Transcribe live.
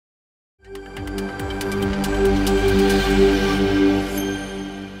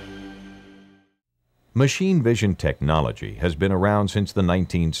Machine vision technology has been around since the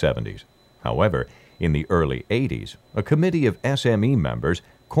 1970s. However, in the early 80s, a committee of SME members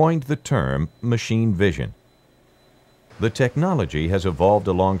coined the term machine vision. The technology has evolved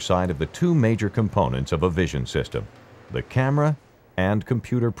alongside of the two major components of a vision system, the camera and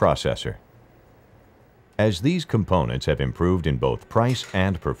computer processor. As these components have improved in both price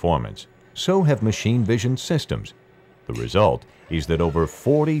and performance, so have machine vision systems. The result is that over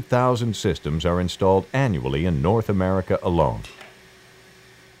 40,000 systems are installed annually in North America alone.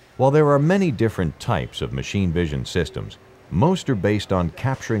 While there are many different types of machine vision systems, most are based on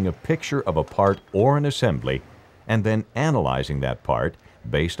capturing a picture of a part or an assembly and then analyzing that part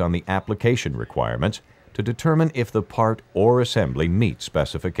based on the application requirements to determine if the part or assembly meets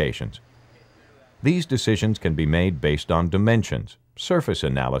specifications. These decisions can be made based on dimensions, surface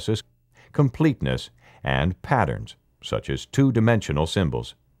analysis, completeness, and patterns, such as two-dimensional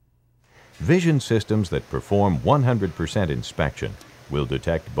symbols. Vision systems that perform 100% inspection will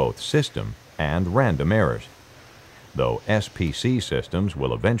detect both system and random errors. Though SPC systems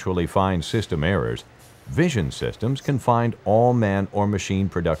will eventually find system errors, vision systems can find all man or machine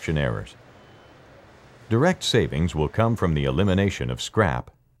production errors. Direct savings will come from the elimination of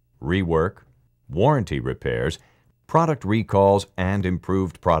scrap, rework, warranty repairs, product recalls, and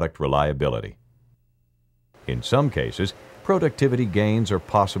improved product reliability. In some cases, productivity gains are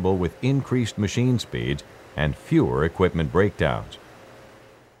possible with increased machine speeds and fewer equipment breakdowns.